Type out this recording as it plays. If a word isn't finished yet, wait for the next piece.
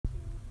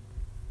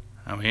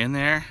Are we in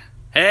there?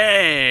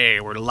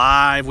 Hey, we're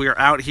live. We are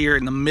out here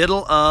in the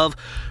middle of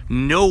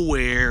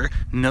nowhere,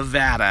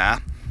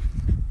 Nevada.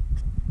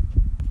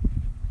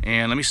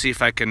 And let me see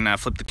if I can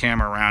flip the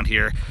camera around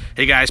here.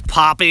 Hey guys,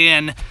 pop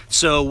in.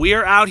 So we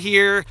are out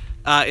here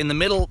in the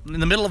middle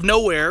of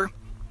nowhere,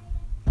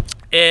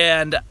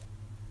 and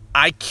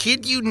I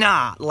kid you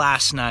not,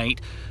 last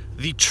night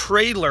the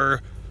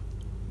trailer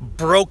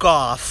broke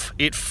off.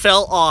 It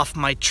fell off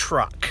my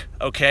truck.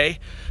 Okay,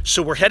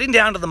 so we're heading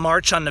down to the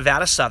March on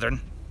Nevada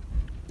Southern.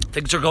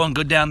 Things are going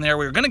good down there.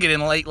 We were going to get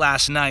in late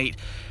last night,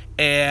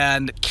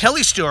 and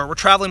Kelly Stewart, we're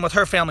traveling with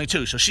her family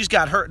too, so she's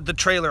got the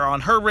trailer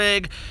on her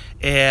rig,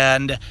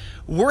 and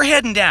we're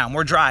heading down.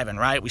 We're driving,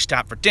 right? We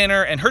stop for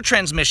dinner, and her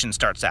transmission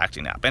starts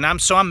acting up, and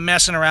I'm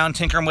messing around,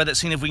 tinkering with it,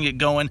 seeing if we can get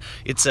going.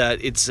 It's a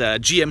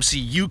GMC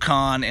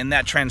Yukon, and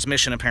that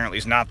transmission apparently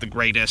is not the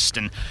greatest,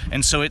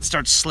 and so it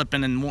starts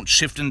slipping and won't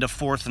shift into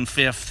fourth and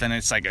fifth, and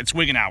it's like it's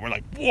wigging out. We're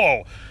like,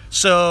 whoa!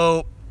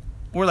 So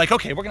we're like,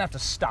 okay, we're gonna have to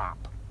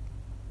stop.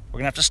 We're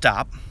gonna have to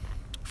stop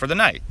for the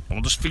night. And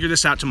we'll just figure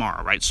this out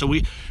tomorrow, right? So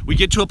we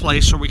get to a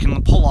place where we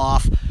can pull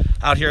off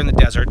out here in the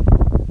desert,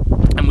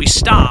 and we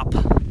stop.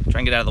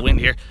 Try and get out of the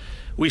wind here.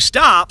 We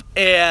stop,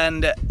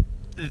 and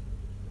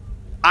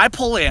I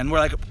pull in.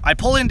 I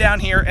pull in down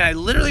here, and I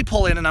literally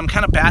pull in, and I'm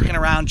kind of backing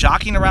around,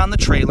 jockeying around the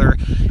trailer,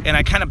 and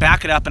I kind of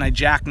back it up, and I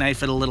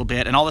jackknife it a little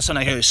bit, and all of a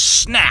sudden I hear a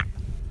snap.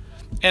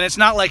 And it's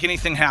not like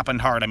anything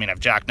happened hard. I mean, I've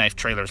jackknifed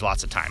trailers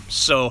lots of times.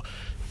 So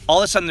all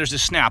of a sudden there's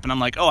this snap, and I'm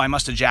like, oh, I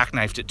must have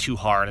jackknifed it too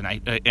hard, and I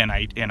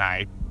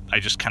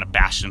just kind of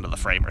bashed into the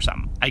frame or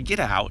something. I get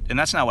out, and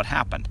that's not what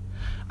happened.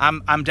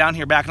 I'm down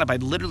here backing up. I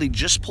literally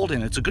just pulled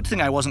in. It's a good thing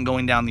I wasn't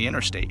going down the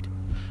interstate.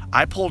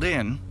 I pulled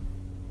in,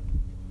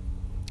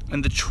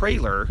 and the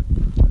trailer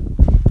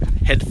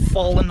had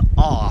fallen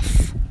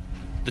off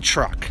the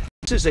truck.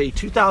 This is a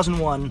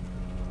 2001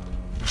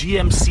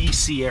 GMC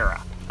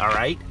Sierra, all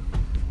right?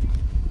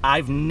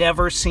 I've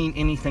never seen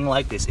anything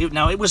like this.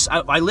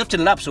 I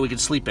lifted it up so we could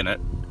sleep in it.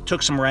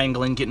 Took some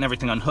wrangling, getting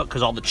everything unhooked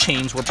because all the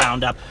chains were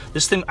bound up.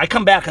 This thing, I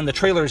come back and the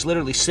trailer is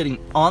literally sitting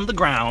on the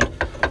ground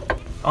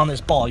on this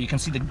ball. You can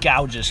see the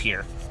gouges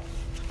here.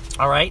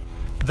 All right,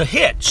 the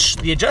hitch,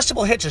 the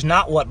adjustable hitch is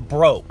not what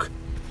broke.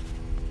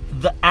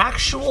 The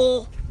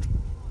actual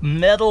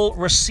metal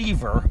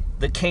receiver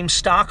that came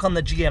stock on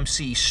the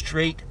GMC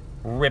straight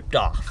ripped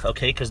off,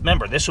 okay? Because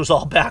remember, this was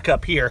all back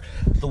up here.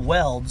 The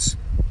welds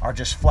are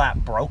just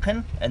flat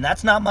broken, and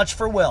that's not much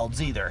for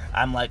welds either.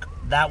 I'm like,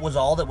 that was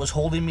all that was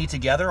holding me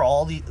together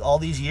all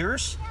these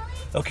years.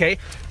 Okay,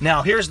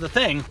 now here's the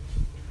thing.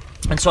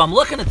 And so I'm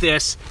looking at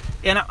this,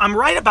 and I'm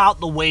right about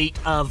the weight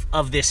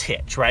of this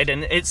hitch, right?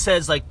 And it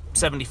says like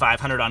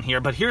 7,500 on here,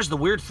 but here's the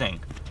weird thing.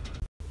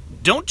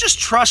 Don't just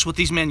trust what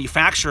these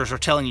manufacturers are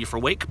telling you for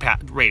weight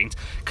ratings,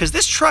 because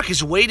this truck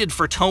is weighted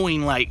for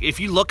towing, like, if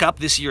you look up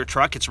this year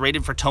truck, it's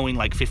rated for towing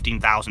like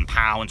 15,000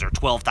 pounds or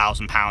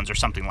 12,000 pounds or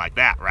something like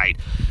that, right?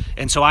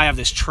 And so I have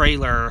this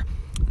trailer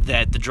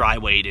that the dry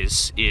weight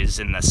is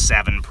in the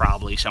 7,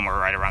 probably somewhere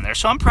right around there.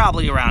 So I'm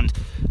probably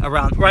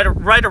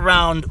right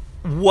around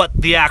what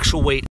the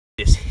actual weight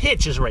this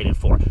hitch is rated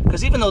for.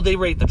 Because even though they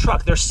rate the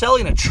truck, they're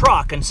selling a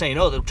truck and saying,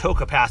 oh, the tow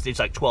capacity is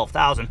like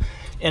 12,000.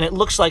 And it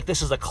looks like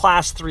this is a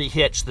class 3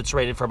 hitch that's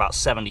rated for about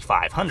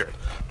 7,500.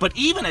 But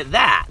even at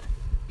that,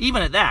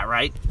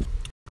 right,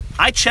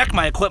 I check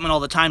my equipment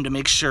all the time to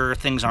make sure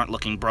things aren't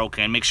looking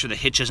broken, make sure the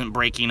hitch isn't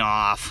breaking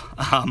off.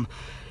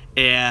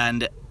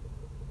 And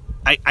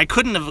I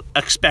couldn't have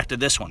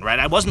expected this one, right?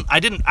 I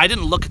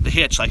didn't look at the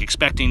hitch like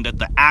expecting that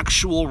the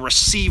actual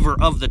receiver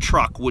of the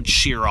truck would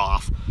shear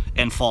off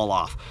and fall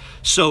off.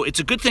 So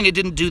it's a good thing it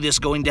didn't do this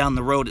going down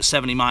the road at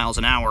 70 miles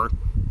an hour.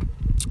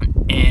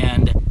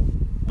 And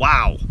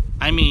wow,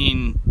 I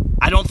mean,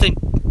 I don't think,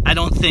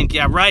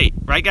 yeah, right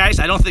guys?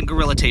 I don't think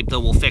Gorilla Tape though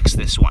will fix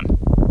this one.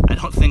 I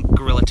don't think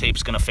Gorilla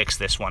Tape's gonna fix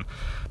this one.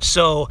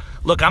 So,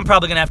 look, I'm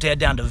probably gonna have to head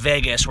down to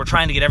Vegas. We're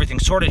trying to get everything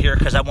sorted here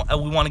because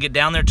we want to get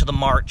down there to the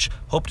March.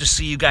 Hope to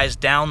see you guys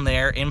down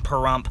there in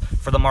Pahrump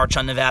for the March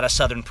on Nevada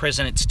Southern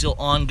Prison. It's still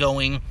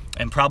ongoing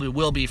and probably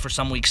will be for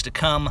some weeks to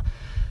come.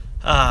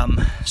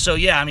 So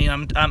yeah, I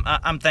mean,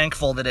 I'm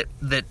thankful that it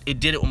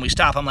did it when we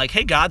stopped. I'm like,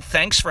 hey God,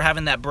 thanks for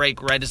having that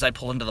break right as I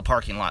pull into the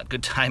parking lot.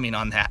 Good timing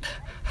on that.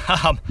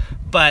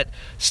 But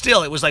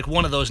still, it was like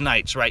one of those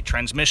nights, right?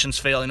 Transmission's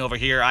failing over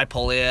here. I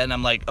pull in.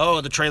 I'm like, oh,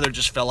 the trailer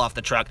just fell off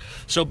the truck.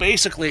 So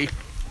basically,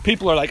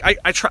 people are like,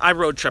 I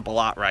road trip a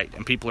lot, right?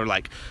 And people are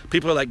like,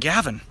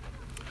 Gavin,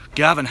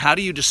 how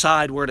do you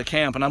decide where to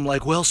camp? And I'm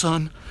like, well,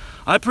 son,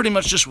 I pretty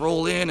much just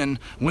roll in, and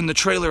when the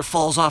trailer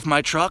falls off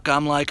my truck,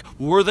 I'm like,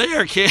 we're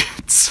there,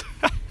 kids.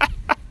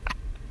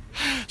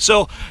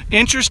 So,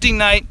 interesting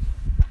night.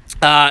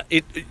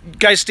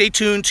 Guys, stay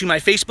tuned to my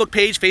Facebook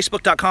page,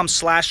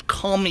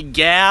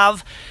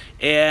 facebook.com/callmegav.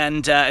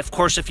 And of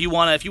course, if you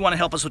want to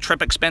help us with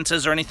trip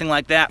expenses or anything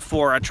like that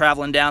for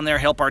traveling down there,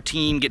 help our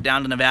team get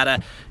down to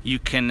Nevada, you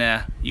can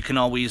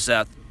always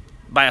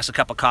buy us a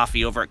cup of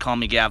coffee over at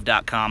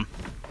callmegav.com,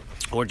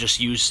 or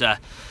just use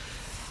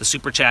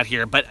super chat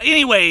here. But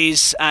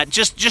anyways,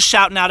 just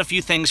shouting out a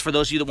few things for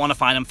those of you that want to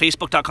find them.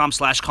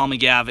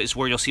 Facebook.com/callmegav is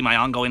where you'll see my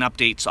ongoing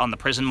updates on the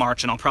prison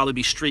march, and I'll probably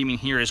be streaming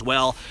here as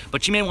well.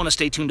 But you may want to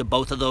stay tuned to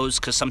both of those,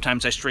 because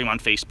sometimes I stream on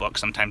Facebook,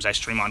 sometimes I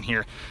stream on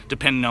here,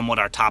 depending on what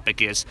our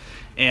topic is.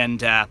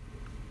 And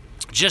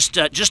just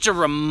a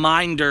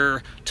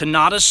reminder to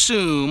not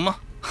assume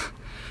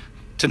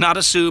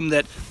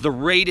that the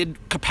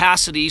rated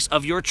capacities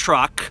of your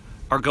truck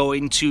are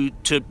going to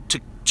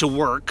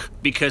work,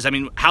 because I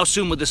mean, how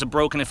soon would this have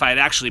broken if I had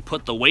actually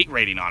put the weight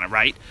rating on it,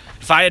 right?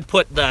 If I had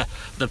put the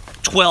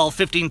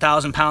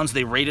 15,000 pounds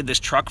they rated this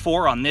truck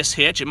for on this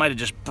hitch, it might have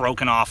just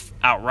broken off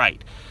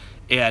outright.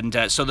 And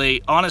so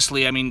they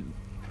honestly, I mean,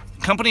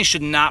 companies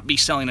should not be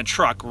selling a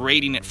truck,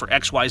 rating it for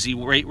XYZ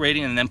weight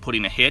rating, and then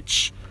putting a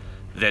hitch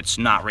that's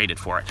not rated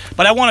for it.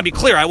 But I want to be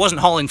clear, I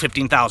wasn't hauling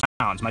 15,000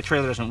 pounds. My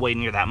trailer doesn't weigh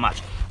near that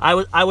much.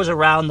 I was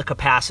around the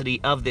capacity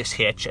of this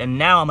hitch, and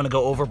now I'm going to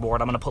go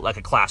overboard. I'm going to put like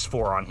a class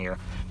 4 on here,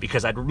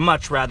 because I'd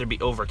much rather be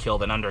overkill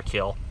than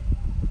underkill.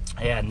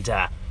 And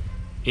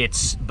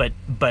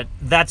but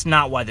that's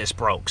not why this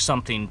broke.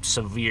 Something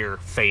severe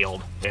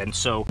failed. And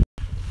so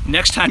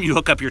next time you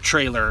hook up your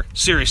trailer,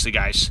 seriously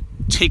guys,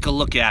 take a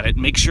look at it,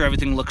 make sure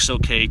everything looks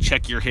okay,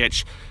 check your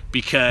hitch,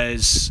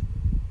 because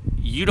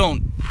you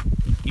don't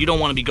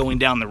want to be going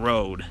down the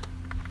road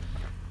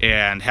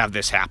and have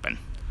this happen.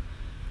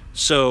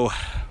 So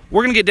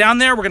we're going to get down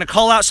there. We're going to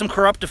call out some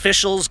corrupt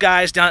officials,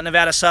 guys, down at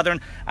Nevada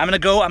Southern. I'm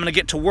going to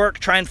get to work,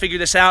 try and figure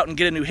this out and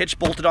get a new hitch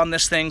bolted on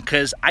this thing,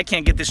 because I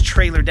can't get this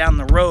trailer down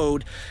the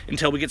road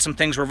until we get some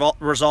things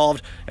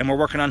resolved, and we're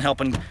working on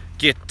helping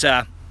get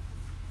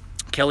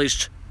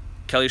Kelly's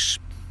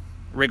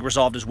rig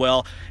resolved as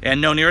well.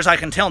 And no, near as I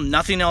can tell,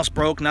 nothing else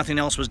broke, nothing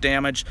else was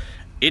damaged.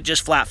 It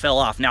just flat fell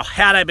off. Now,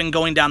 had I been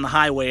going down the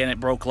highway and it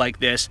broke like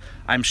this,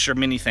 I'm sure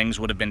many things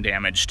would have been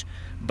damaged.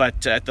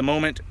 But at the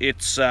moment,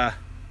 it's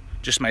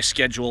just my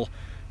schedule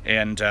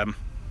and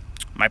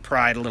my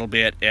pride a little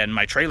bit, and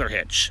my trailer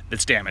hitch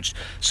that's damaged.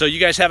 So you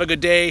guys have a good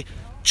day.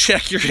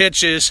 Check your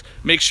hitches.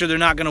 Make sure they're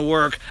not going to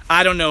work.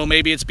 I don't know.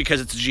 Maybe it's because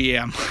it's a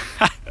GM.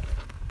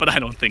 But I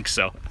don't think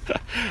so.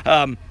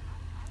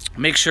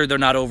 Make sure they're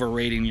not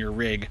overrating your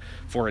rig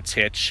for its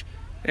hitch.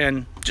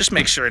 And just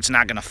make sure it's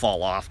not going to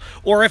fall off.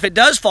 Or if it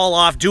does fall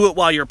off, do it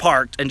while you're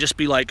parked and just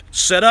be like,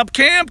 set up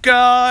camp,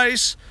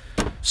 guys.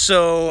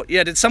 So,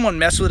 yeah, did someone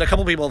mess with it? A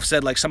couple people have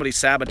said, like, somebody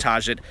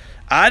sabotaged it.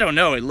 I don't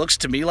know. It looks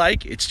to me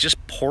like it's just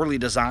poorly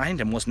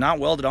designed and was not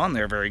welded on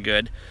there very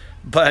good.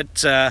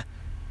 But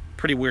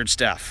pretty weird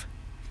stuff.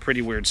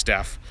 Pretty weird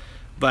stuff.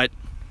 But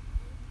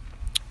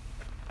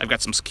I've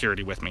got some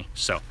security with me,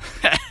 so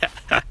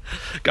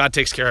God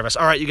takes care of us.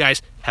 All right, you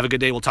guys, have a good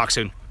day. We'll talk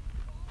soon.